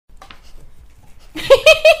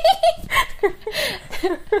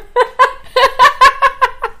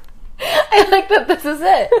like that this is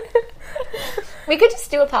it. We could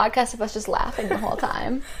just do a podcast of us just laughing the whole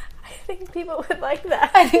time. I think people would like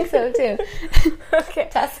that. I think so too. Okay.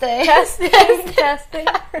 Testing.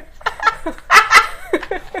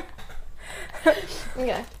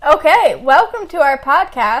 Okay, welcome to our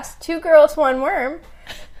podcast, Two Girls, One Worm,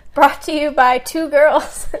 brought to you by two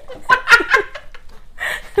girls.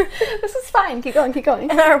 This is fine. Keep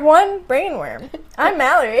going. And our one brain worm. I'm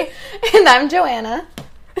Mallory. And I'm Joanna.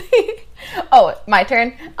 Oh, my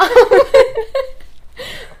turn.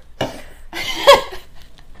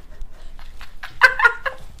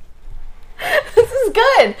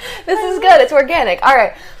 This is good. It's organic. All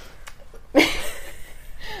right. This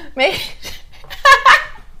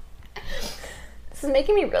is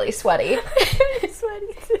making me really sweaty.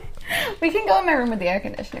 Sweaty. We can go in my room with the air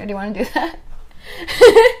conditioner. Do you want to do that?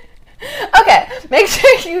 Okay. Make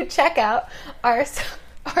sure you check out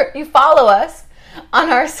you follow us on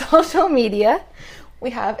our social media. We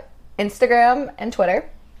have Instagram and Twitter.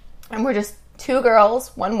 And we're just two girls,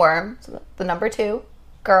 one worm. So the number 2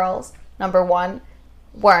 girls, number 1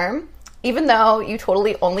 worm. Even though you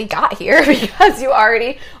totally only got here because you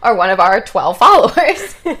already are one of our 12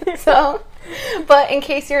 followers. So, but in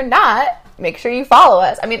case you're not, make sure you follow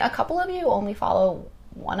us. I mean, a couple of you only follow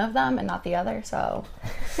one of them and not the other, so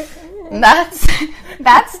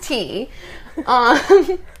that's tea. All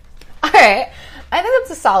right. I think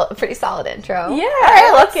that's a pretty solid intro. Yeah, all right,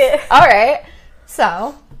 I like it. All right.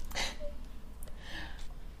 So,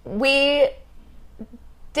 we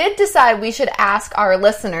did decide we should ask our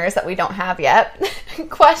listeners that we don't have yet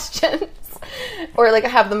questions or like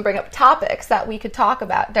have them bring up topics that we could talk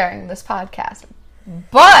about during this podcast.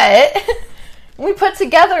 But we put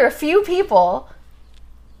together a few people,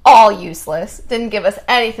 all useless, didn't give us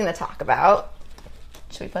anything to talk about.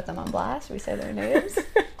 Should we put them on blast? Should we say their names? Should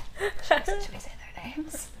we say their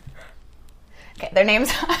names? Okay, their names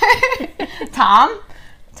are Tom,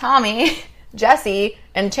 Tommy, Jesse,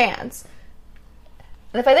 and Chance.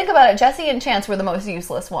 And if I think about it, Jesse and Chance were the most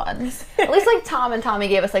useless ones. At least like Tom and Tommy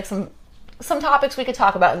gave us like some topics we could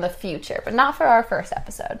talk about in the future, but not for our first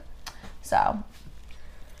episode. So,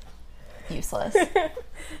 useless.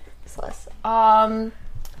 Useless.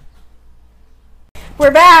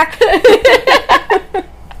 We're back.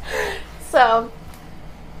 So,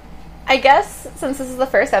 I guess since this is the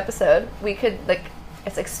first episode, we could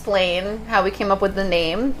explain how we came up with the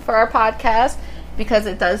name for our podcast, because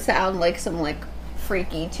it does sound like some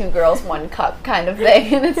freaky 2 girls 1 cup kind of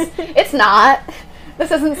thing, and it's not.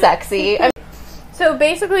 This isn't sexy. So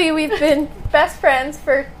basically, we've been best friends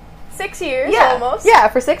for 6 years, almost. Yeah,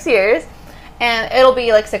 for 6 years, and it'll be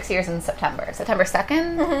 6 years in September 2nd. September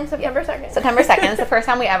 2nd. September 2nd is the first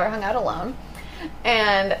time we ever hung out alone,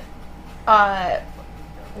 and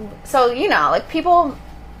so people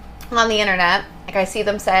on the internet, I see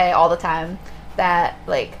them say all the time that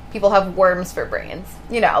people have worms for brains.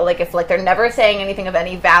 If they're never saying anything of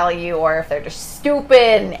any value, or if they're just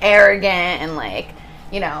stupid and arrogant and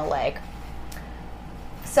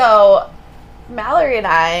so Mallory and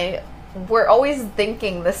I were always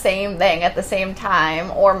thinking the same thing at the same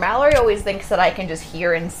time, or Mallory always thinks that I can just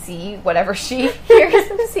hear and see whatever she hears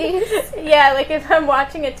and sees. Yeah, if I'm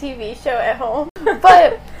watching a TV show at home.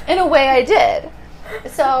 But in a way I did.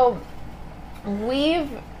 So we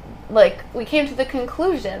came to the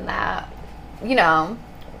conclusion that,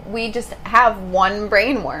 we just have one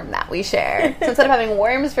brain worm that we share. So instead of having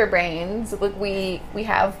worms for brains, we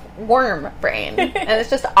have worm brain. And it's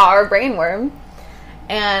just our brain worm.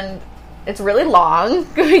 And it's really long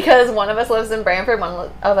because one of us lives in Brantford,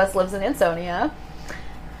 one of us lives in Ansonia.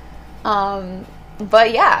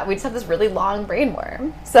 But yeah, we just have this really long brain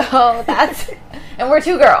worm. So that's, and we're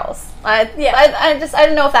 2 girls. I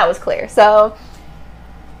didn't know if that was clear. So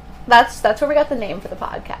that's where we got the name for the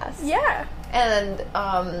podcast. Yeah. And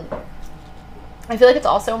I feel like it's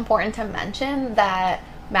also important to mention that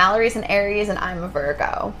Mallory's an Aries and I'm a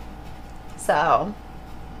Virgo. So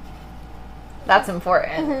that's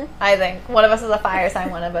important. Mm-hmm. I think one of us is a fire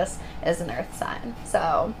sign, one of us is an earth sign.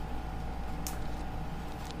 So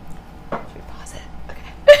should we pause it?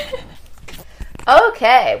 Okay.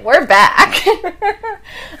 Okay, we're back.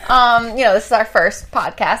 This is our first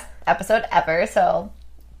podcast episode ever, so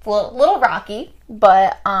it's a little rocky,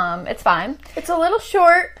 but it's fine. It's a little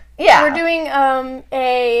short. Yeah. We're doing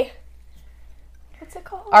a... What's it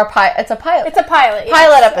called? It's a pilot. It's a pilot. Yes.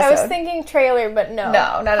 Pilot episode. I was thinking trailer, but no.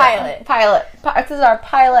 No. Pilot. Pilot. This is our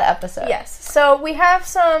pilot episode. Yes. So we have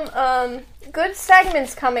some good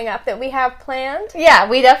segments coming up that we have planned. Yeah,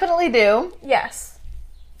 we definitely do. Yes.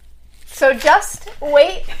 So just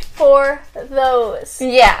wait for those.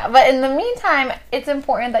 Yeah, but in the meantime, it's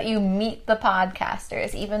important that you meet the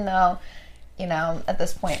podcasters, even though, you know, at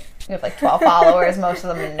this point, we have like 12 followers. Most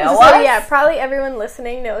of them know us. Yeah, probably everyone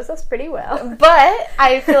listening knows us pretty well. But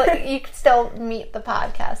I feel like you can still meet the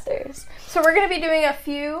podcasters. So we're going to be doing a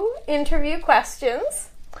few interview questions.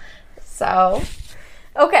 So,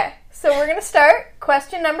 okay, so we're going to start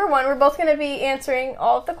question number 1. We're both going to be answering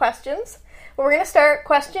all of the questions. But we're going to start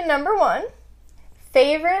question number 1.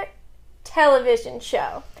 Favorite television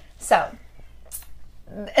show? So,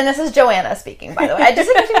 and this is Joanna speaking, by the way. Just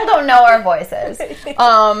in case people don't know our voices.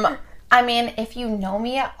 I mean, if you know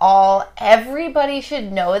me at all, everybody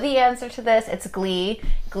should know the answer to this. It's Glee.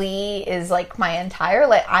 Glee is like my entire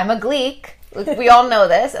life. I'm a Gleek. We all know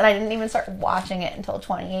this, and I didn't even start watching it until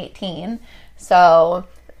 2018. So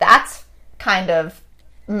that's kind of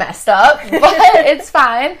messed up, but it's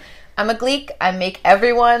fine. I'm a Gleek. I make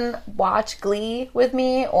everyone watch Glee with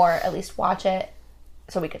me, or at least watch it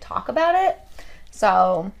so we could talk about it.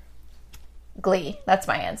 So, Glee. That's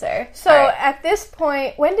my answer. So, at this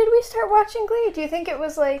point, when did we start watching Glee? Do you think it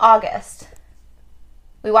was like... August.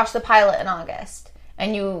 We watched the pilot in August.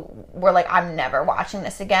 And you were like, I'm never watching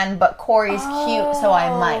this again, but Corey's cute, so I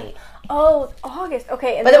might. Oh, August.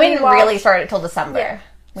 Okay. And but then we didn't really start it till December. Yeah.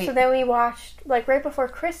 So then we watched, like, right before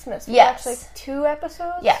Christmas. We yes. watched, like, 2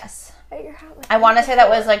 episodes? Yes. At your house. Like, I want to say that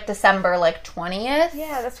was, like, December, like, 20th.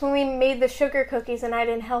 Yeah, that's when we made the sugar cookies, and I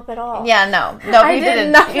didn't help at all. Yeah, no, you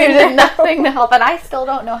didn't. You did nothing to help, and I still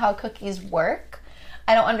don't know how cookies work.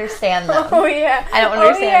 I don't understand them. Oh, yeah. I don't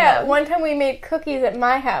understand them. One time we made cookies at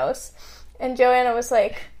my house, and Joanna was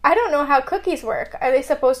like, I don't know how cookies work. Are they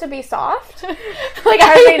supposed to be soft? Like,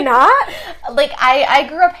 are they not? Like, I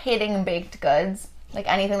grew up hating baked goods. Like,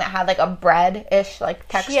 anything that had, like, a bread-ish, like,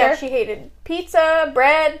 texture. Yeah, she hated pizza,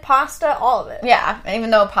 bread, pasta, all of it. Yeah, and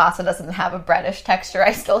even though pasta doesn't have a breadish texture,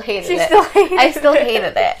 I still hated it. I still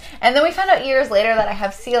hated it. And then we found out years later that I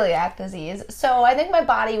have celiac disease. So I think my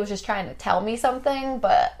body was just trying to tell me something,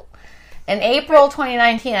 but in April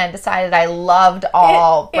 2019, I decided I loved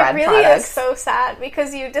all bread products. It really is so sad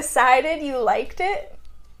because you decided you liked it.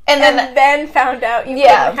 And then found out you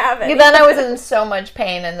couldn't have it. Then I was in so much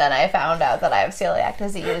pain, and then I found out that I have celiac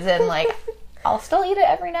disease, and, like, I'll still eat it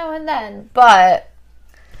every now and then, but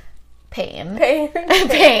pain.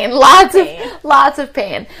 Pain. Lots of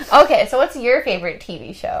pain. Okay, so what's your favorite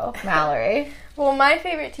TV show, Mallory? Well, my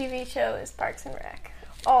favorite TV show is Parks and Rec.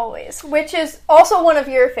 Always. Which is also one of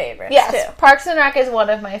your favorites, yes, too. Parks and Rec is one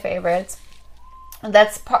of my favorites.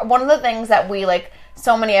 That's one of the things that we, like,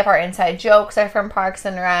 so many of our inside jokes are from Parks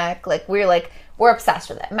and Rec. Like, we're obsessed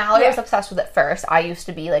with it. Mallory was obsessed with it first. I used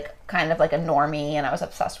to be, like, kind of like a normie, and I was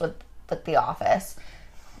obsessed with, like, The Office.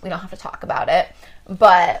 We don't have to talk about it.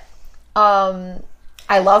 But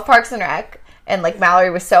I love Parks and Rec. And, like, Mallory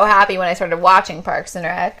was so happy when I started watching Parks and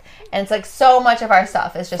Rec. And it's, like, so much of our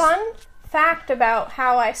stuff is just... Fun fact about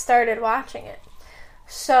how I started watching it.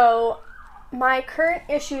 So, my current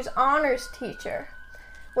issues honors teacher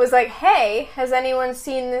was like, hey, has anyone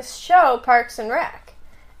seen this show, Parks and Rec?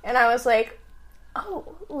 And I was like,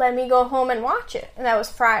 oh, let me go home and watch it. And that was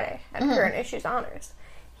Friday at current issues honors.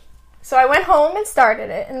 So I went home and started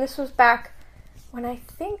it, and this was back when I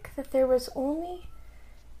think that there was only,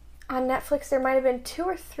 on Netflix, there might have been 2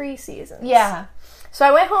 or 3 seasons. Yeah. So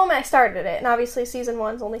I went home and I started it, and obviously season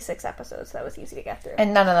 1's only 6 episodes, so that was easy to get through.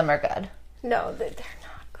 And none of them are good. No, they're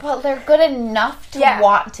not good. Well, they're good enough to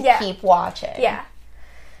want to keep watching. Yeah.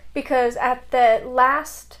 Because at the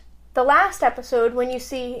last episode, when you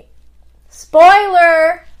see,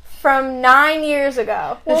 spoiler, from 9 years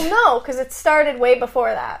ago. Well, no, because it started way before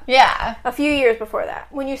that. Yeah. A few years before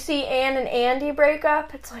that. When you see Anne and Andy break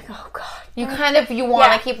up, it's like, oh, God. You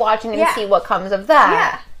want to keep watching and see what comes of that.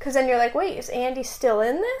 Yeah. Because then you're like, wait, is Andy still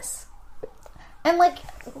in this? And, like,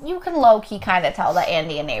 you can low-key kind of tell that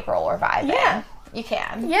Andy and April were vibing. Yeah. You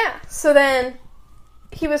can. Yeah. So then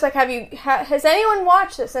he was like, has anyone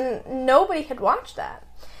watched this? And nobody had watched that.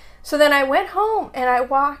 So then I went home and I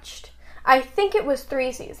watched, I think it was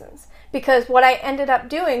 3 seasons. Because what I ended up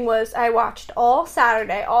doing was I watched all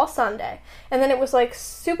Saturday, all Sunday. And then it was like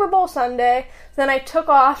Super Bowl Sunday. Then I took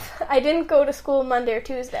off. I didn't go to school Monday or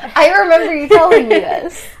Tuesday. I remember you telling me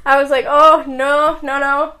this. I was like, oh,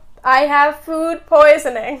 no. I have food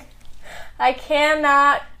poisoning. I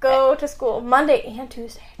cannot go to school Monday and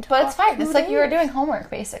Tuesday. But it's fine. It's like you were doing homework,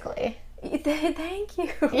 basically. Thank you.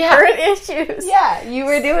 Yeah. Current issues. Yeah, you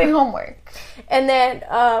were doing homework. And then,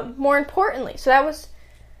 more importantly, so that was,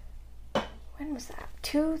 when was that?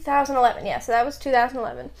 2011. Yeah, so that was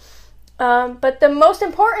 2011. But the most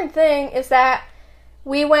important thing is that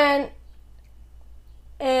we went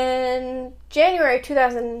in January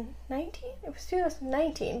 2019. It was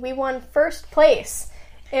 2019. We won first place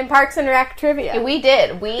in Parks and Rec trivia. We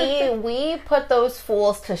did. We put those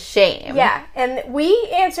fools to shame. Yeah, and we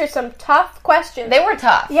answered some tough questions. They were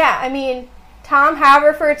tough. Yeah, I mean, Tom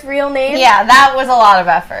Haverford's real name. Yeah, that was a lot of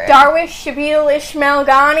effort. Darwish Shabil Ishmael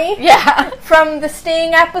Ghani. Yeah. From the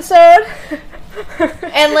Sting episode.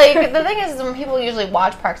 And, like, the thing is, when people usually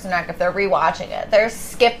watch Parks and Rec, if they're rewatching it, they're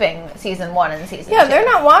skipping season 1 and season 2. Yeah, they're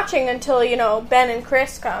not watching until, Ben and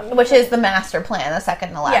Chris come. Which is the master plan, the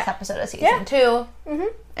second to last episode of season 2. Mm-hmm.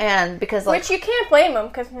 And because, like... Which you can't blame him,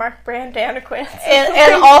 because Mark Brandanquist.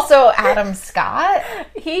 And also Adam Scott.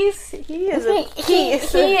 He is a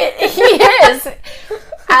piece. He is.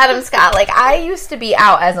 Adam Scott. Like, I used to be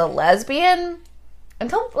out as a lesbian...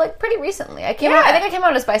 Until, like, pretty recently. I think I came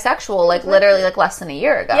out as bisexual, like, literally, like, less than a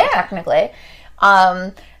year ago, technically.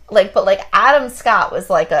 But Adam Scott was,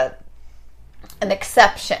 like, an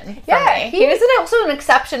exception for me. He was also an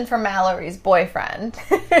exception for Mallory's boyfriend.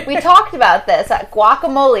 We talked about this at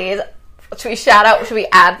Guacamole's. Should we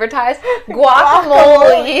advertise?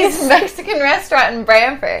 Guacamole's Mexican restaurant in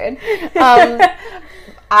Brantford.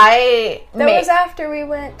 That was after we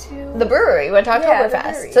went to... The brewery. We went to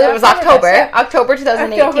Oktoberfest. So it was October. October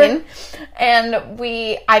 2018. October. And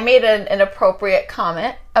I made an inappropriate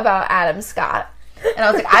comment about Adam Scott. And I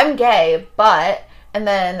was like, I'm gay, but... And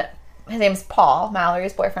then his name's Paul,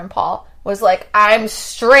 Mallory's boyfriend Paul, was like, I'm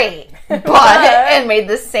straight, but... and made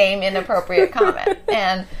the same inappropriate comment.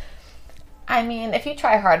 And... I mean, if you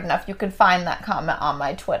try hard enough, you can find that comment on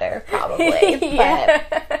my Twitter, probably.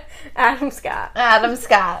 But Adam Scott.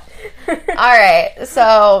 All right,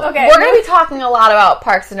 so we're going to be talking a lot about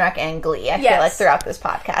Parks and Rec and Glee, I feel like, throughout this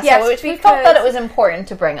podcast. Yes, so we felt that it was important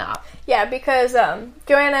to bring up. Yeah, because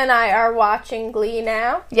Joanna and I are watching Glee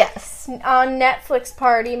now. Yes. On Netflix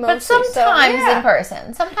Party mostly. But sometimes in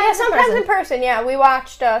person. Sometimes in person, yeah. We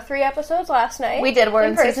watched 3 episodes last night. We did. We're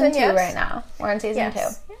in season 2 right now. We're in season 2.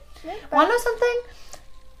 Yeah, want to know something?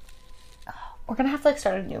 We're going to have to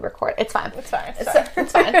start a new record. It's fine. It's fine.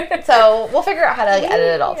 It's fine. So we'll figure out how to edit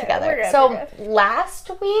it all together. So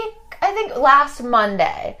last week, I think last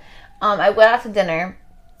Monday, I went out to dinner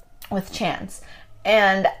with Chance.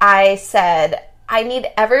 And I said, I need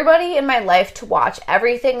everybody in my life to watch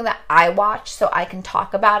everything that I watch so I can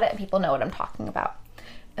talk about it and people know what I'm talking about.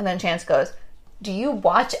 And then Chance goes, do you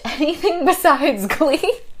watch anything besides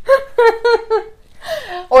Glee?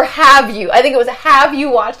 Or have you? I think it was, have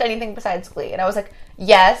you watched anything besides Glee? And I was like,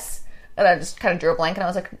 yes. And I just kind of drew a blank and I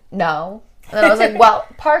was like, no. And then I was like, well,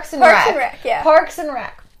 Parks and Rec. Parks and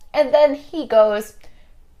Rec. And then he goes,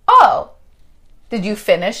 oh, did you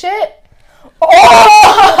finish it?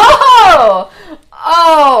 Oh!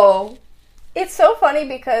 It's so funny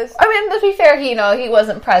because... I mean, to be fair, he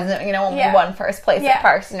wasn't present, when we won first place at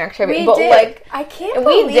Parks and Rec Trivia. But, like... I can't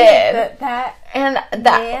believe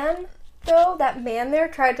that man there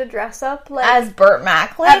tried to dress up like... As Burt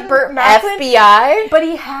Macklin? FBI? But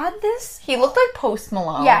he had this... He looked like Post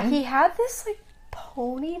Malone. Yeah, he had this, like,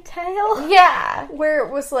 ponytail. Yeah. Where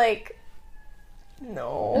it was like...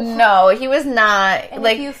 No, he was not. And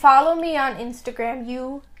if you follow me on Instagram,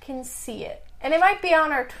 you can see it. And it might be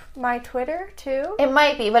on my Twitter, too. It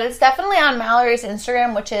might be, but it's definitely on Mallory's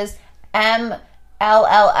Instagram, which is MLLLRY.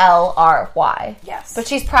 Yes. But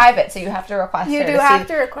she's private, so you have to request her. You do have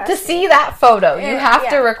to request to see that photo. You have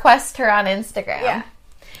to request her on Instagram. Yeah.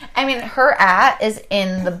 I mean, her @ is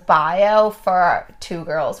in the bio for 2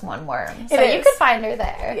 Girls, 1 Worm. So you could find her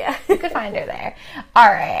there. Yeah. You could find her there. All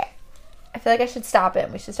right. I feel like I should stop it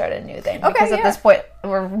and we should start a new thing. Because at this point,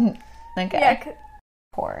 we're... Okay. Yeah.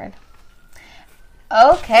 Record.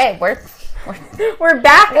 Okay, we're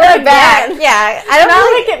back. We're back. Yeah. I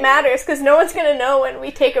don't think it matters because no one's going to know when we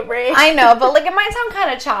take a break. I know, but it might sound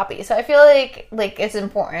kind of choppy. So I feel like it's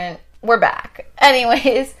important. We're back.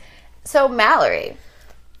 Anyways, so Mallory,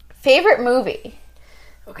 favorite movie?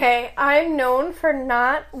 Okay, I'm known for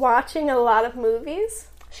not watching a lot of movies.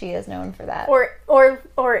 She is known for that.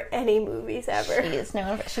 Or any movies ever. She is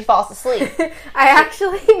known for... She falls asleep. I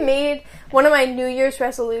actually made... One of my New Year's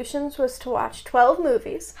resolutions was to watch 12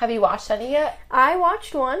 movies. Have you watched any yet? I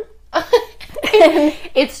watched one.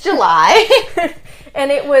 It's July.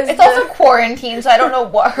 And it was... It's also quarantine, so I don't know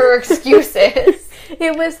what her excuse is.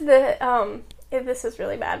 It was this is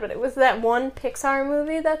really bad, but it was that one Pixar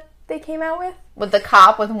movie that they came out with. With the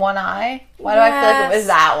cop with one eye? Why do I feel like it was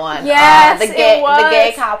that one? Yes, it was. The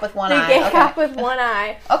gay cop with one eye. The gay cop with one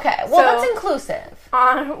eye. Okay, well, that's inclusive.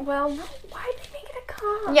 Well, no, why did they make it a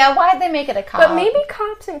cop. Yeah, why'd they make it a cop? But maybe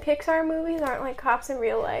cops in Pixar movies aren't like cops in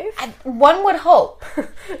real life. One would hope.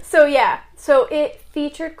 So it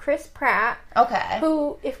featured Chris Pratt. Okay.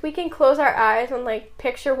 Who, if we can close our eyes and like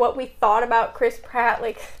picture what we thought about Chris Pratt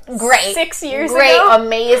like Great. 6 years Great, ago.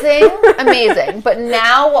 amazing. But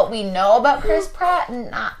now what we know about Chris Pratt,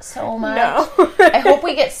 not so much. No. I hope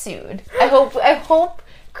we get sued. I hope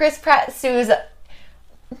Chris Pratt sues.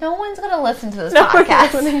 No one's gonna listen to this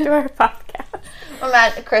podcast. Listening to our podcast.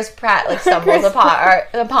 Imagine Chris Pratt like stumbles upon.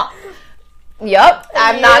 Yep.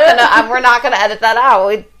 We're not gonna edit that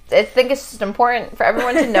out. I think it's just important for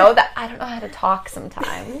everyone to know that I don't know how to talk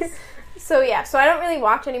sometimes. So I don't really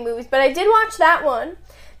watch any movies, but I did watch that one.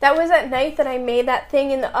 That was at night that I made that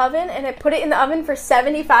thing in the oven, and I put it in the oven for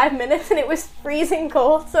 75 minutes, and it was freezing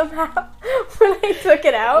cold somehow when I took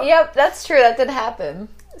it out. Yep, that's true. That did happen.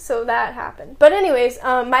 So that happened. But anyways,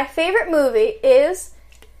 my favorite movie is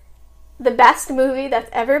the best movie that's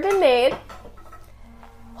ever been made,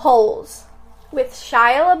 Holes, with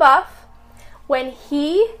Shia LaBeouf, when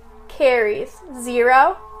he carries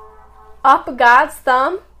Zero up God's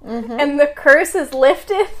thumb and the curse is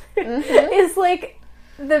lifted is like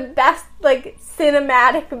the best like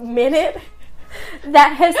cinematic minute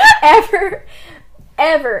that has ever.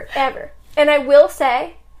 And I will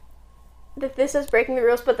say that this is breaking the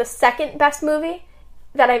rules, but the second best movie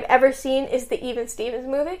that I've ever seen is the Even Stevens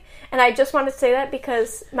movie. And I just want to say that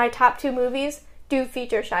because my top 2 movies do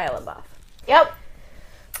feature Shia LaBeouf. Yep.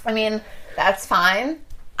 I mean, that's fine.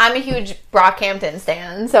 I'm a huge Brockhampton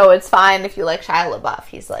stan, so it's fine if you like Shia LaBeouf.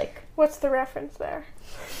 He's like... What's the reference there?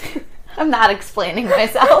 I'm not explaining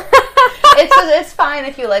myself. It's fine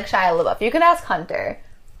if you like Shia LaBeouf. You can ask Hunter.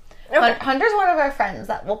 Okay. Hunter's one of our friends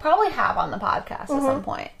that we'll probably have on the podcast at some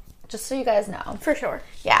point. Just so you guys know. For sure.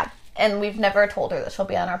 Yeah. And we've never told her that she'll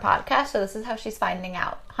be on our podcast, so this is how she's finding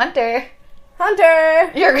out. Hunter!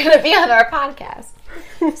 You're going to be on our podcast.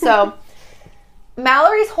 So,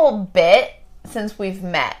 Mallory's whole bit since we've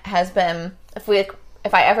met has been,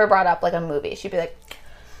 if I ever brought up like a movie, she'd be like,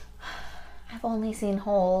 I've only seen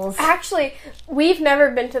Holes. Actually, we've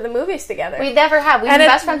never been to the movies together. We never have. We've been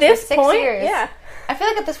best friends for 6 years. Yeah. I feel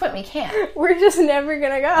like at this point we can't. We're just never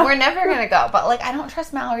gonna go. We're never gonna go. But like, I don't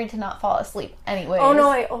trust Mallory to not fall asleep anyways. Oh no,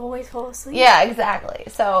 I always fall asleep. Yeah, exactly.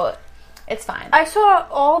 So, it's fine. I saw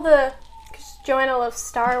all the... Because Joanna loves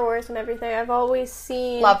Star Wars and everything. I've always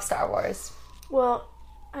seen... Love Star Wars. Well,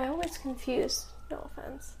 I always confuse. No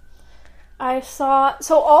offense. I saw...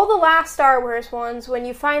 So all the last Star Wars ones, when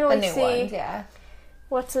you finally the new ones, yeah.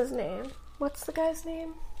 What's his name? What's the guy's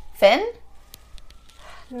name? Finn?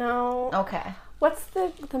 No. Okay. What's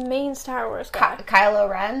the main Star Wars guy? Kylo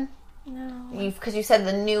Ren? No. Because you said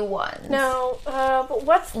the new ones. No. But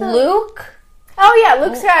what's the... Luke? Oh yeah,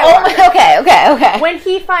 Luke Skywalker. Oh, okay. When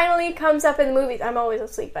he finally comes up in the movies, I'm always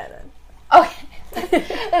asleep by then. Okay.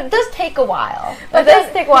 It does take a while. It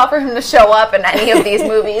does take a while for him to show up in any of these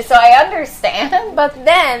movies, so I understand. But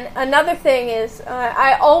then, another thing is,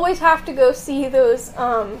 I always have to go see those,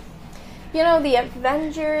 the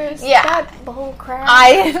Avengers. Yeah. That bull crap.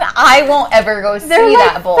 I won't ever go see They're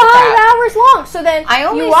that bull crap. They're 5 hours long, so then I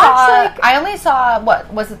only saw,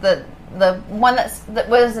 what, was it the one that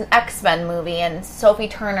was an X-Men movie and Sophie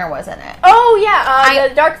Turner was in it. Oh, yeah,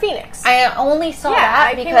 the Dark Phoenix. I only saw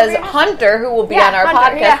that because Hunter, who will be on our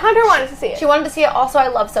podcast. Yeah, Hunter wanted to see it. She wanted to see it. Also, I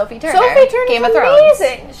love Sophie Turner. Sophie Turner's Game of Thrones.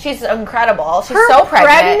 amazing. She's incredible. She's Her so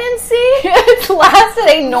pregnant. pregnancy? It's lasted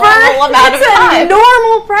a normal amount of time. It's a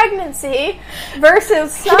normal pregnancy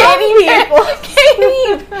versus some people.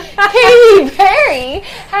 Katy Perry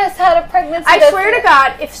has had a pregnancy. I swear to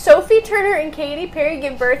God, if Sophie Turner and Katy Perry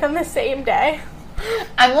give birth on the same day,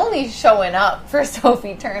 I'm only showing up for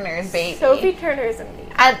Sophie Turner's baby. Sophie Turner is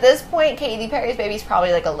amazing. At this point, Katy Perry's baby's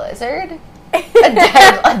probably like a lizard.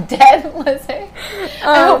 a dead lizard.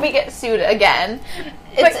 I hope we get sued again.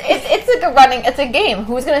 It's a game.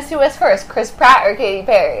 Who's gonna sue us first, Chris Pratt or Katy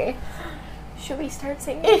Perry? Should we start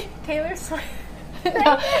singing Taylor Swift?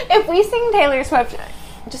 No, if we sing Taylor Swift,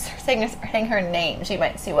 just saying her name, she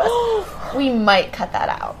might sue us. We might cut that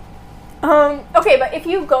out. Okay, but if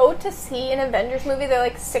you go to see an Avengers movie, they're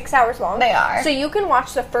like 6 hours long. They are. So you can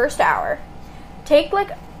watch the first hour, take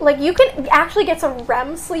like you can actually get some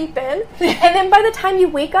REM sleep in, and then by the time you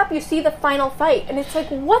wake up, you see the final fight, and it's like,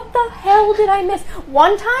 what the hell did I miss?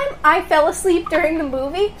 One time, I fell asleep during the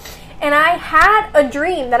movie, and I had a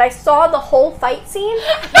dream that I saw the whole fight scene.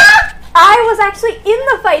 I was actually in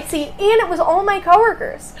the fight scene, and it was all my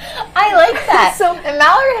coworkers. I like that. And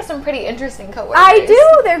Mallory has some pretty interesting coworkers. I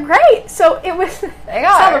do. They're great. So it was... They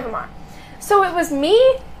are. Some of them are. So it was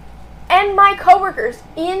me and my coworkers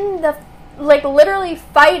in the... Like, literally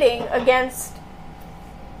fighting against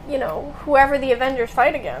you know, whoever the Avengers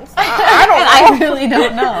fight against. I don't know. I really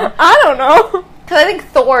don't know. I don't know. Because I think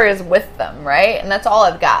Thor is with them, right? And that's all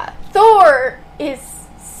I've got. Thor is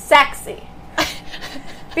sexy.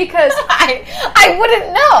 Because I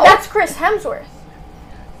wouldn't know. that's Chris Hemsworth.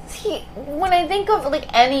 See, when I think of, like,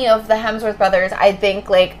 any of the Hemsworth brothers, I think,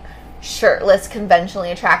 like, shirtless,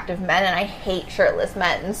 conventionally attractive men, and I hate shirtless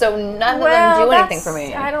men. And so none of them do anything for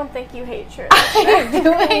me. I don't think you hate shirtless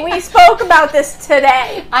men. We spoke about this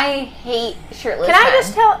today. I hate shirtless men. Can I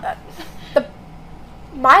just tell...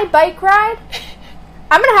 my bike ride,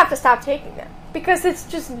 I'm going to have to stop taking them. Because it's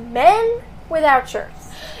just men without shirts.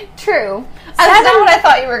 True. That's not what I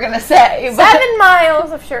thought you were going to say. 7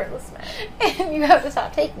 miles of shirtless men. And you have to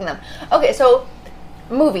stop taking them. Okay, so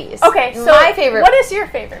movies. Okay, so my favorite. What is your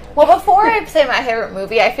favorite movie? Well, before I say my favorite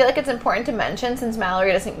movie, I feel like it's important to mention, since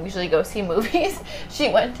Mallory doesn't usually go see movies, she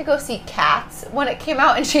went to go see Cats when it came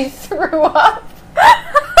out and she threw up.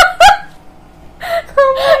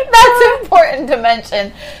 Oh my God. That's important to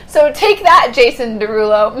mention. So take that, Jason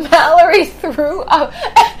Derulo. Mallory threw up.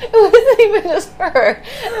 It wasn't even just her.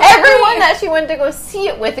 Everyone that she went to go see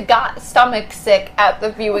it with got stomach sick at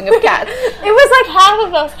the viewing of Cats. It was like half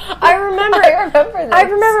of us. I remember this. I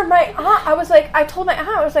remember my aunt, I told my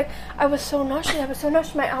aunt, I was so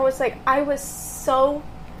nauseous. My aunt was like, I was so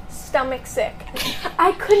stomach sick.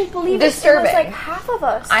 I couldn't believe Disturbing. It was like half of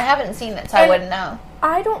us. I haven't seen it, so I wouldn't know.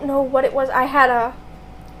 I don't know what it was. I had a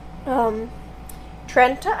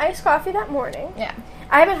Trenta iced coffee that morning. Yeah.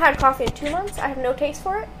 I haven't had coffee in 2 months. I have no taste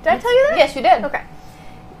for it. Did I tell you that? Yes, you did. Okay.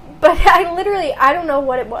 But I don't know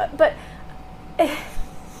what it was. But the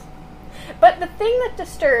thing that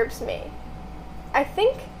disturbs me, I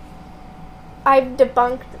think I've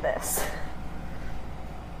debunked this.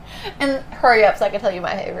 And hurry up so I can tell you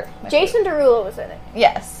my favorite. Jason Derulo was in it.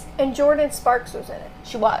 Yes. And Jordan Sparks was in it.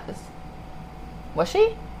 She was. Was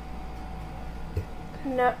she?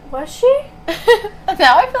 No, was she?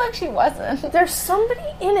 Now I feel like she wasn't. There's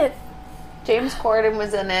somebody in it. James Corden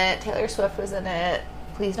was in it. Taylor Swift was in it.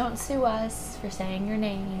 Please don't sue us for saying your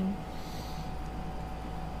name.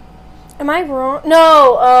 Am I wrong?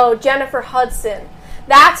 No. Oh, Jennifer Hudson.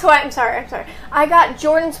 That's why. I'm sorry. I got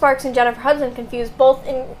Jordan Sparks and Jennifer Hudson confused, both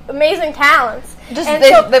in amazing talents.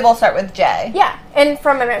 They both start with J. Yeah, and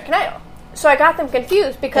from American Idol. So I got them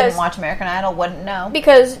confused because... Didn't watch American Idol, wouldn't know.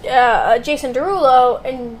 Because Jason Derulo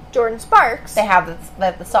and Jordan Sparks... They have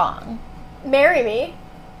the song. Marry Me.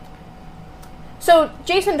 So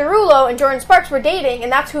Jason Derulo and Jordan Sparks were dating,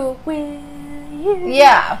 and that's who... Will you...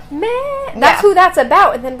 Yeah. That's who that's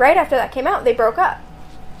about. And then right after that came out, they broke up.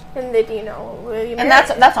 And they, you know... Will you marry and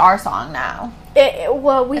that's our song now.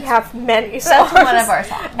 Well, we have many songs. That's one of our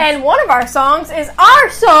songs. And one of our songs is our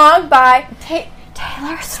song by...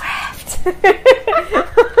 Taylor Swift.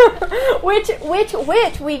 which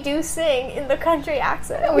we do sing in the country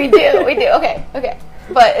accent. We do. Okay.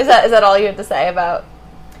 But is that all you have to say about?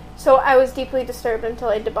 So I was deeply disturbed until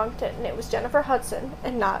I debunked it, and it was Jennifer Hudson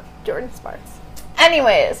and not Jordan Sparks.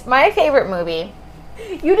 Anyways, my favorite movie.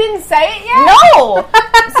 You didn't say it yet? No!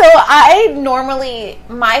 So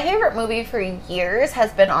my favorite movie for years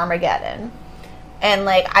has been Armageddon. And,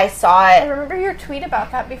 I saw it... I remember your tweet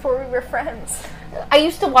about that before we were friends. I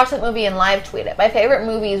used to watch that movie and live tweet it. My favorite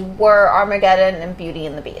movies were Armageddon and Beauty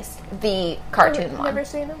and the Beast. The cartoon one. Never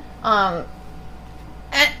seen them?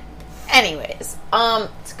 Anyways,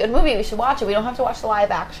 it's a good movie. We should watch it. We don't have to watch the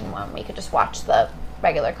live action one. We could just watch the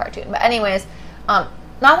regular cartoon. But anyways, not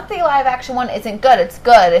that the live action one isn't good. It's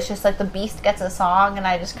good. It's just, the Beast gets a song, and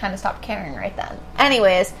I just kind of stopped caring right then.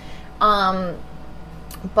 Anyways,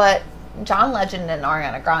 but... John Legend and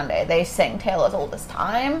Ariana Grande, they sing Tale as Old as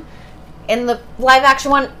Time. In the live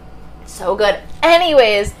action one, so good.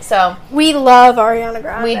 Anyways, so we love Ariana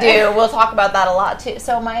Grande. We do. We'll talk about that a lot too.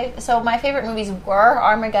 So my favorite movies were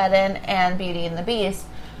Armageddon and Beauty and the Beast.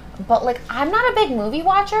 But I'm not a big movie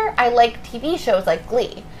watcher. I like TV shows like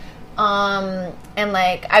Glee. And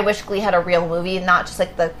I wish Glee had a real movie, not just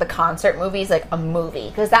the concert movies, a movie,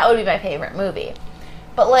 because that would be my favorite movie.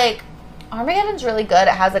 But Armageddon's really good.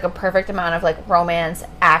 It has a perfect amount of romance,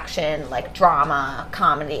 action, drama,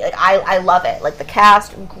 comedy. I love it. The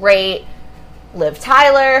cast, great. Liv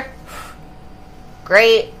Tyler,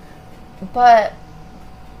 great. But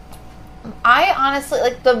I honestly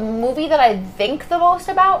the movie that I think the most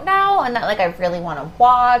about now, and that I really want to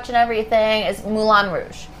watch and everything, is Moulin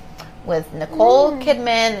Rouge with Nicole Kidman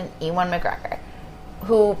and Ewan McGregor,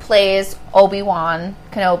 who plays Obi-Wan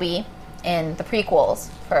Kenobi in the prequels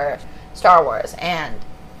for Star Wars. And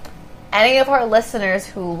any of our listeners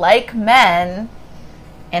who like men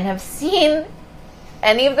and have seen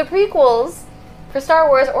any of the prequels for Star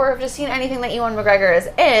Wars or have just seen anything that Ewan McGregor is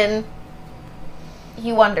in,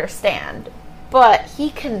 you understand. But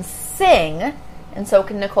he can sing, and so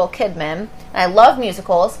can Nicole Kidman. And I love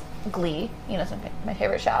musicals. Glee, it's my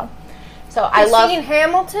favorite show. So I love... You've seen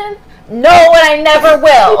Hamilton? No, and I never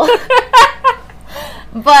will.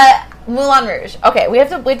 But Moulin Rouge. Okay, we have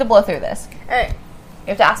to blow through this. All right. You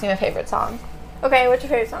have to ask me my favorite song. Okay, what's your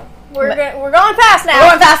favorite song? We're going fast now. We're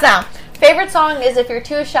going fast now. Favorite song is If You're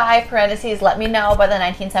Too Shy, parentheses, Let Me Know by the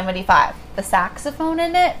 1975. The saxophone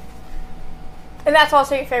in it. And that's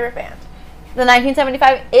also your favorite band. The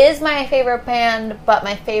 1975 is my favorite band, but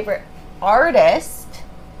my favorite artist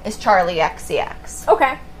is Charlie XCX.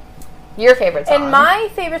 Okay. Your favorite song? And my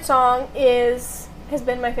favorite song has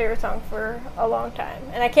been my favorite song for a long time.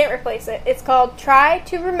 And I can't replace it. It's called Try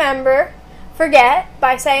to Remember, Forget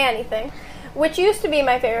by Say Anything, which used to be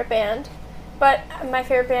my favorite band. But my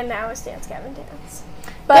favorite band now is Dance Gavin Dance.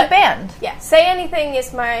 Good band. Yeah, Say Anything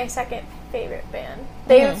is my second favorite band.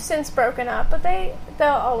 They've since broken up, but they'll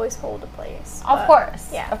always hold a place. Of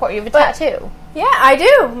course. Yeah. Of course. You have a tattoo. Yeah, I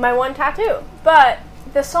do. My one tattoo. But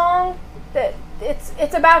the song that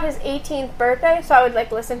it's about his 18th birthday, so I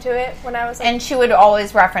would listen to it when I was and she would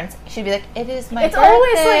always reference. She'd be like, "It is my birthday."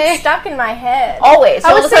 It's always stuck in my head. Always. So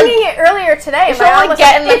I was singing it earlier today. She'll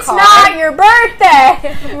get in the car. It's not your birthday.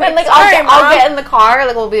 And I'll get in the car.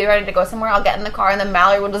 We'll be ready to go somewhere. I'll get in the car, and then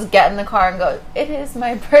Mallory will just get in the car and go, "It is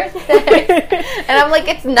my birthday." And I'm like,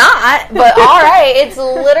 "It's not," but all right. It's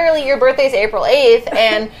literally your birthday's April 8th,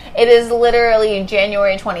 and it is literally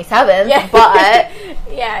January 27th. Yeah. But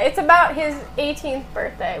yeah, it's about his 18th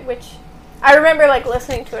birthday, which I remember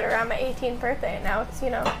listening to it around my 18th birthday, and now it's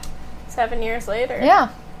 7 years later. Yeah.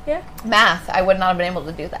 Math. I would not have been able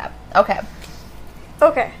to do that. Okay.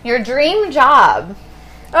 Your dream job.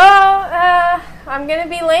 I'm gonna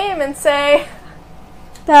be lame and say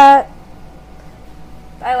that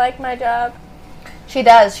I like my job. She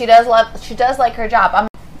does. She does like her job.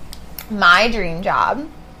 My dream job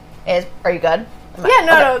is. Are you good?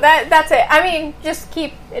 No, that's it. I mean, just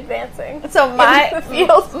keep advancing. So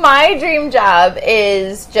my dream job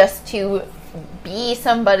is just to be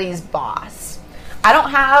somebody's boss. I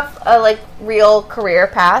don't have a real career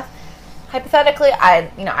path. Hypothetically,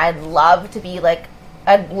 I'd love to be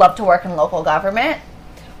I'd love to work in local government,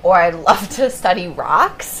 or I'd love to study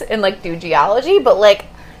rocks and do geology. But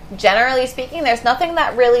generally speaking, there's nothing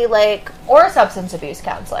that really or a substance abuse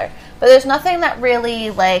counselor. But there's nothing that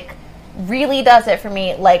really really does it for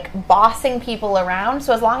me, bossing people around.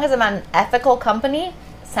 So as long as I'm at an ethical company,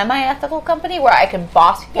 semi-ethical company, where I can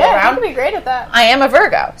boss people around. Yeah, you could be great at that. I am a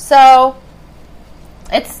Virgo, so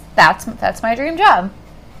that's my dream job.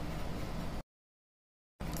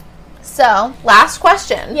 So, last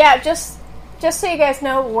question. Yeah, just so you guys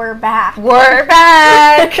know, we're back. We're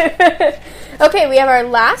back! Okay, we have our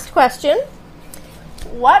last question.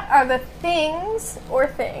 What are the things or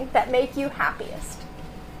thing that make you happiest?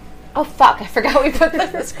 Oh, fuck. I forgot we put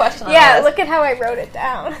this question on Yeah, look at how I wrote it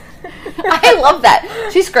down. I love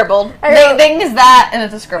that. She scribbled. Thing is that, and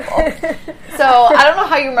it's a scribble. So, I don't know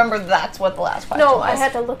how you remember that's what the last question was. No, I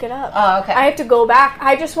had to look it up. Oh, okay. I had to go back.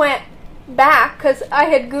 I just went back because I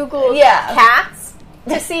had Googled cats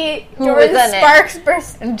to see Jordan Sparks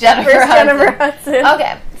versus Jennifer Hudson.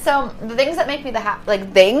 Okay, so the things that make me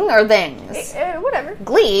thing or things? Whatever.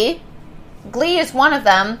 Glee is one of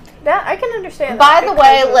them. That I can understand. By the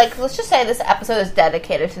way, let's just say this episode is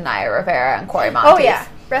dedicated to Naya Rivera and Cory Monteith. Oh yeah,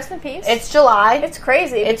 rest in peace. It's July. It's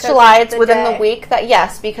crazy. It's July. It's within the week that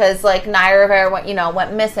because Naya Rivera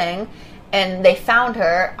went missing, and they found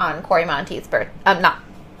her on Cory Monteith's birthday.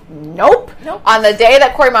 Nope. On the day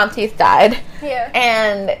that Cory Monteith died. Yeah.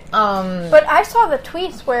 And but I saw the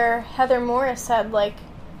tweets where Heather Morris said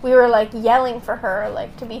we were yelling for her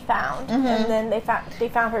to be found, and then they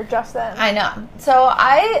found her just then. I know. So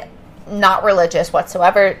I'm not religious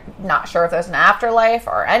whatsoever. Not sure if there's an afterlife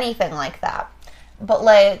or anything like that. But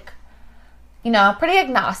pretty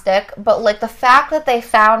agnostic. But the fact that they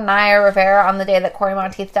found Naya Rivera on the day that Cory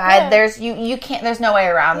Monteith died, there's no way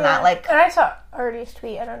around that. And I saw Artie's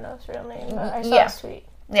tweet. I don't know his real name, but I saw his tweet.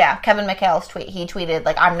 Yeah, Kevin McHale's tweet. He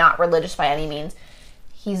tweeted I'm not religious by any means.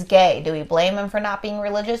 He's gay. Do we blame him for not being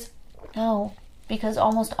religious? No, because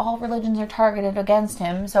almost all religions are targeted against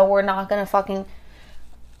him, so we're not going to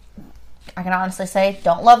I can honestly say,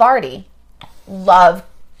 don't love Artie. Love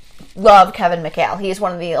Kevin McHale. He's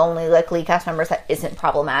one of the only Glee cast members that isn't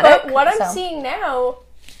problematic. But what I'm seeing now,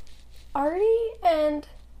 Artie and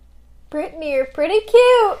Brittany are pretty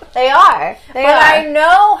cute. They are. But I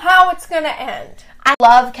know how it's going to end. I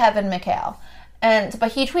love Kevin McHale.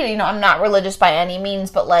 But he tweeted, I'm not religious by any means,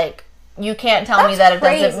 but you can't tell me that it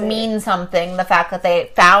doesn't mean something, the fact that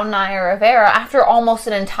they found Naya Rivera after almost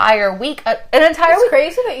an entire week. It's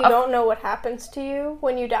crazy that you don't know what happens to you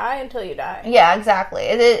when you die until you die. Yeah, exactly.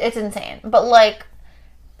 It's insane. But, like,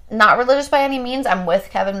 not religious by any means. I'm with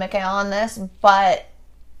Kevin McHale on this, but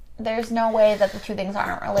there's no way that the two things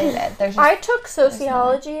aren't related. I took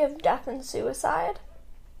sociology of death and suicide.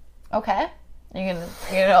 Okay. You're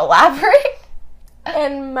gonna elaborate?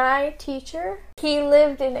 And my teacher, he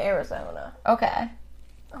lived in Arizona. Okay.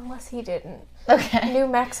 Unless he didn't. Okay. New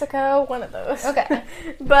Mexico, one of those. Okay.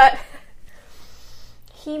 But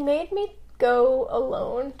he made me go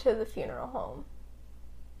alone to the funeral home.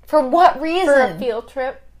 For what reason? For a field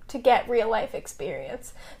trip to get real life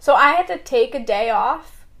experience. So I had to take a day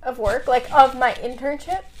off of work, like of my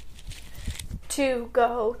internship, to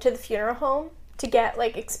go to the funeral home to get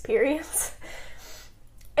like experience.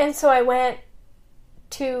 And so I went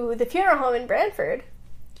to the funeral home in Brantford,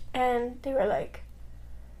 and they were like,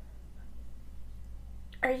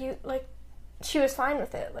 are you, like, she was fine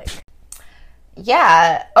with it, like.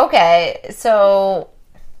 Yeah, okay, so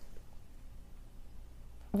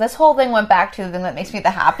this whole thing went back to the thing that makes me the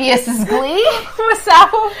happiest is Glee. Was that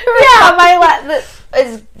what we were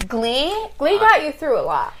is Glee. Glee got you through a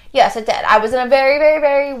lot. Yes, it did. I was in a very, very,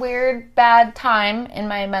 very weird, bad time in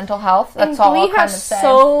my mental health. That's and all Glee I'll kind of has say.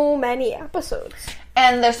 So many episodes.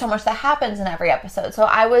 And there's so much that happens in every episode. So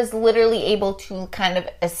I was literally able to kind of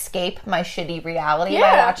escape my shitty reality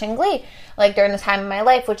by watching Glee. Like, during this time in my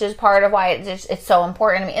life, which is part of why it's so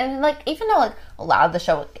important to me. And, like, even though, like, a lot of the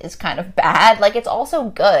show is kind of bad, like, it's also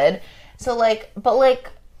good. So, like, but, like,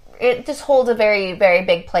 it just holds a very, very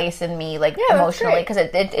big place in me, like, emotionally. Because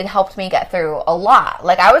it helped me get through a lot.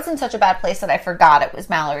 Like, I was in such a bad place that I forgot it was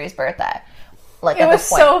Mallory's birthday. Like, it was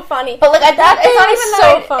so funny. But, like, it's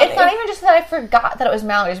not even just that I forgot that it was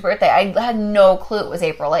Mallory's birthday. I had no clue it was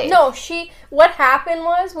April 8th. No, what happened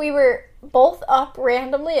was we were both up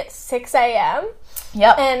randomly at 6 a.m.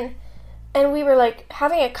 Yep. And we were, like,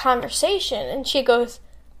 having a conversation, and she goes,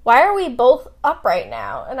 why are we both up right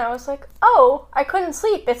now? And I was like, oh, I couldn't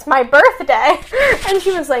sleep. It's my birthday. And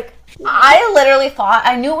she was like, I literally thought,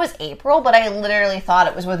 I knew it was April, but I literally thought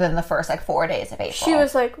it was within the first, like, 4 days of April. She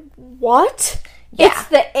was like, what? Yeah. It's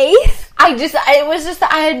the 8th? It was just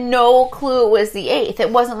that I had no clue it was the 8th. It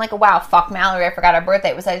wasn't like, wow, fuck Mallory, I forgot her birthday.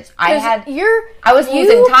 It was I was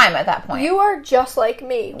losing time at that point. You are just like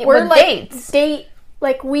me. We're like, dates.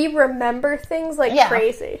 Like, we remember things like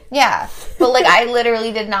crazy. Yeah. But, like, I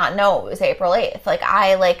literally did not know it was April 8th.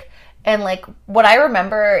 Like, and, like, what I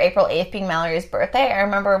remember April 8th being Mallory's birthday, I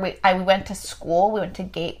remember we went to school. We went to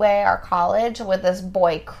Gateway, our college, with this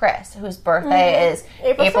boy, Chris, whose birthday is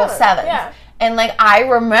April 7th. Yeah. And, like, I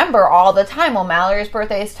remember all the time, well, Mallory's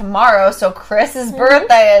birthday is tomorrow, so Chris's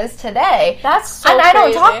birthday is today. That's so And crazy. I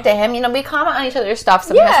don't talk to him. You know, we comment on each other's stuff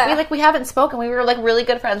sometimes. Yeah. We haven't spoken. We were, like, really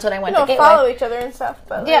good friends when I went to Gateway. follow each other and stuff.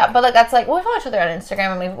 But, like, yeah, but, like, that's, like, we follow each other on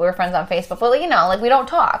Instagram, and we were friends on Facebook. But, like, you know, like, we don't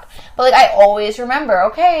talk. But, like, I always remember,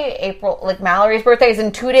 okay, April, like, Mallory's birthday is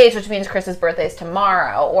in 2 days, which means Chris's birthday is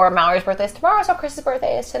tomorrow. Or Mallory's birthday is tomorrow, so Chris's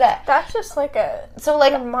birthday is today. That's just, like, a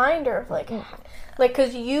reminder of, like,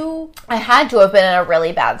 because I had to have been in a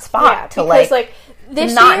really bad spot to, like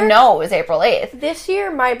this not year, know it was April 8th. This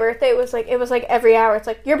year, my birthday was, like, it was, like, every hour. It's,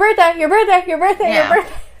 like, your birthday, your birthday, your birthday, your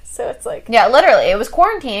birthday. So it's, like... Yeah, literally. It was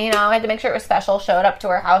quarantine, you know. I had to make sure it was special. Showed up to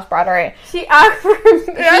her house, brought her in. She saw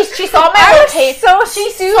my location.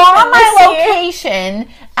 She saw my location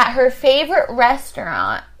at her favorite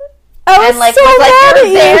restaurant. I was so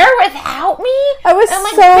you're there without me? I was and I'm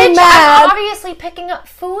like, so bitch, mad. I'm obviously picking up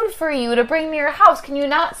food for you to bring to your house. Can you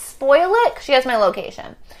not spoil it? 'Cause she has my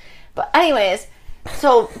location. But anyways,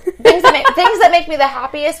 so things that make me the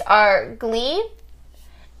happiest are Glee,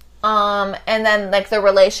 and then, like, the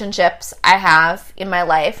relationships I have in my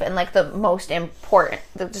life, and, like, the most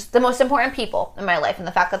important people in my life, and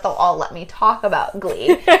the fact that they'll all let me talk about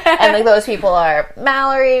Glee. And, like, those people are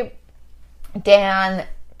Mallory, Dan,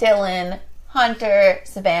 Dylan, Hunter,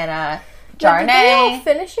 Savannah, Jarnay. Did they all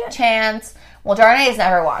finish it? Chance. Well, Jarnay's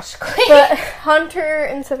never watched Glee. But Hunter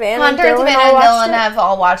and Savannah and Dylan have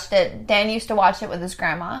all watched it. Dan used to watch it with his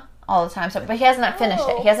grandma all the time, but he hasn't finished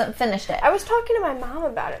it. He hasn't finished it. I was talking to my mom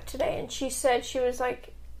about it today, and she said she was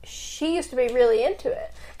like, she used to be really into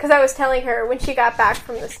it. Because I was telling her when she got back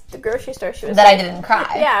from the grocery store, she was that, like, I didn't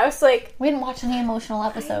cry. Yeah, I was like... We didn't watch any emotional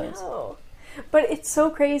episodes. I know. But it's so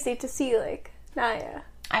crazy to see, like, Naya.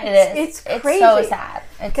 It's crazy. It's so sad.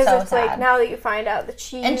 Because it's sad. Like, now that you find out that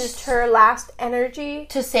she used her last energy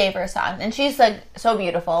to save her son. And she's, like, so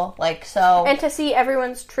beautiful. Like, so... And to see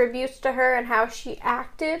everyone's tributes to her and how she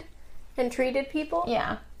acted and treated people.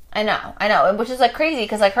 Yeah. I know, which is like crazy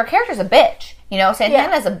because like her character's a bitch. You know,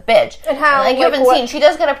 Santana's a bitch. And how like you haven't seen, she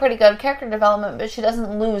does get a pretty good character development, but she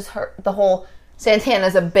doesn't lose the whole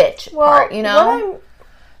Santana's a bitch part. You know.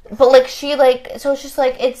 But, like, she, like, so it's just,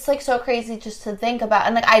 like, it's, like, so crazy just to think about.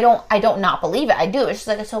 And, like, I don't not believe it. I do. It's just,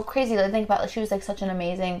 like, it's so crazy to think about. Like, she was, like, such an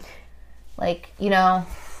amazing, like, you know.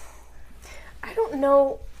 I don't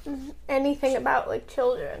know anything about, like,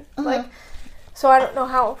 children. Like, so I don't know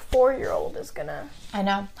how a 4-year-old is gonna. I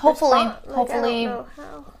know. Hopefully. I don't know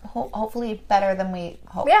how. Hopefully better than we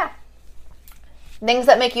hope. Yeah. Things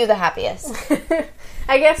that make you the happiest.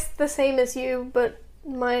 I guess the same as you, but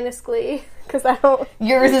minus Glee. Because I don't...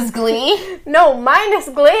 Yours is Glee? No, minus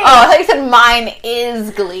Glee. Oh, I thought you said mine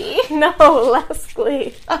is Glee. No, less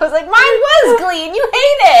Glee. I was like, mine was Glee and you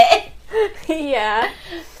hate it. Yeah.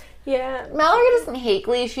 Yeah. Mallory doesn't hate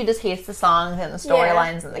Glee. She just hates the songs and the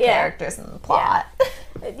storylines and the characters and the plot.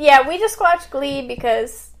 Yeah, we just watch Glee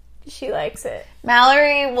because she likes it.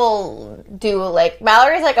 Mallory will do, like...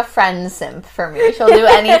 Mallory's like a friend simp for me. She'll do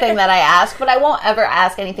anything that I ask, but I won't ever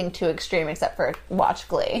ask anything too extreme except for watch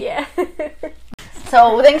Glee. Yeah.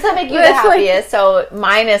 So, things that make you the happiest, so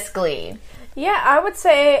minus Glee. Yeah, I would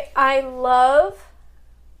say I love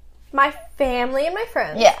my family and my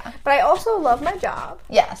friends. Yeah. But I also love my job.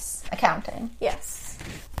 Yes. Accounting. Yes.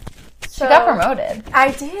 She got promoted.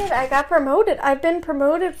 I did. I got promoted. I've been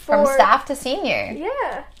promoted from staff to senior.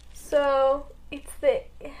 Yeah. So, I've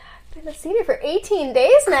been a senior for 18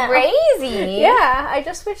 days now. Crazy. Yeah. I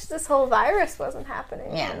just wish this whole virus wasn't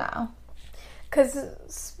happening. Yeah, no.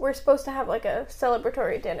 Because we're supposed to have, like, a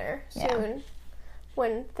celebratory dinner soon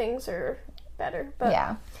when things are better. But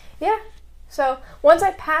yeah. So, once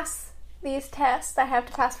I pass these tests, I have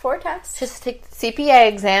to pass 4 tests. Just take the CPA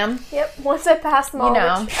exam. Yep. Once I pass them all,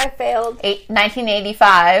 which I failed.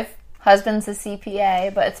 1985. Husband's a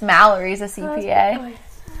CPA, but it's Mallory's a CPA.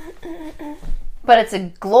 But it's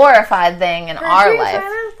a glorified thing in our life. Ran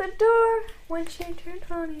out the door when she turned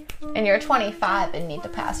 24. And you're 25 and need to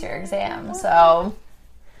pass your exam, so...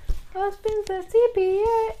 Husband's a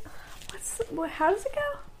CPA. How does it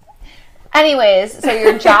go? Anyways, so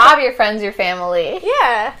your job, your friends, your family.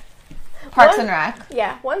 Yeah. Parks and Rec.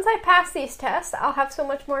 Yeah. Once I pass these tests, I'll have so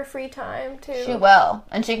much more free time to... She will.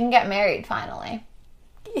 And she can get married, finally.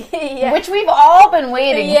 Yeah. Which we've all been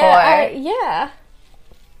waiting for. Yeah.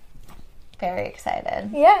 Very excited.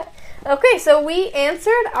 Yeah. Okay, so we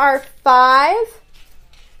answered our 5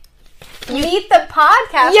 Meet the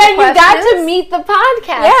Podcast Yeah, you questions. got to meet the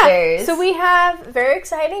podcasters. Yeah. So we have very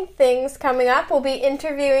exciting things coming up. We'll be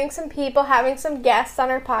interviewing some people, having some guests on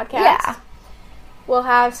our podcast. Yeah. We'll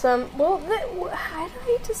have some... I don't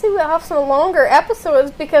hate to say we'll have some longer episodes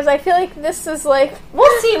because I feel like this is like...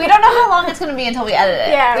 We'll see. We don't know how long it's going to be until we edit it.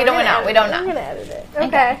 Yeah, We don't know. We're going to edit it.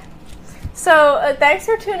 Okay. So, thanks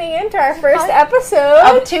for tuning in to our first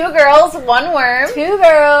episode of 2 Girls, 1 Worm. 2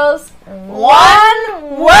 Girls,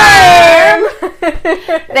 1 Worm.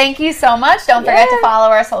 Thank you so much. Don't forget to follow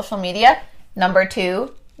our social media.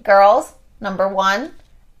 2 Girls, 1 Worm.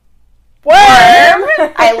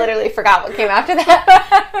 I literally forgot what came after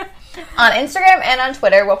that. On Instagram and on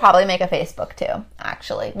Twitter. We'll probably make a Facebook too.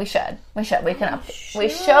 Actually, we should. We should. We can. We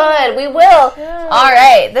should. We will. All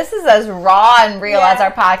right. This is as raw and real as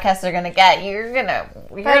our podcasts are gonna get. You're gonna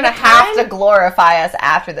have to glorify us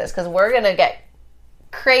after this because we're gonna get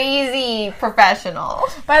crazy professional.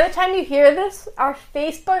 By the time you hear this, our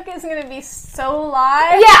Facebook is going to be so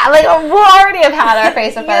live. Yeah, like we'll already have had our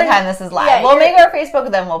Facebook by the time this is live. Yeah, we'll make our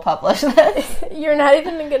Facebook, then we'll publish this. You're not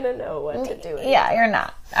even going to know what to do. Yeah, you're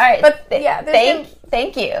not. All right. But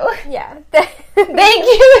thank you. Yeah. Thank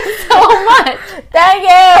you so much. Thank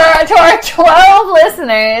you to our 12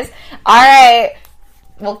 listeners. All right.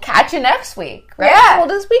 We'll catch you next week, right? Yeah. We'll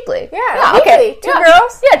do this weekly. Yeah, okay. Weekly. 2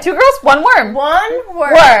 girls? Yeah, 2 girls, 1 worm. 1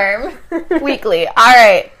 worm. Weekly. All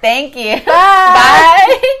right. Thank you. Bye.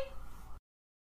 Bye.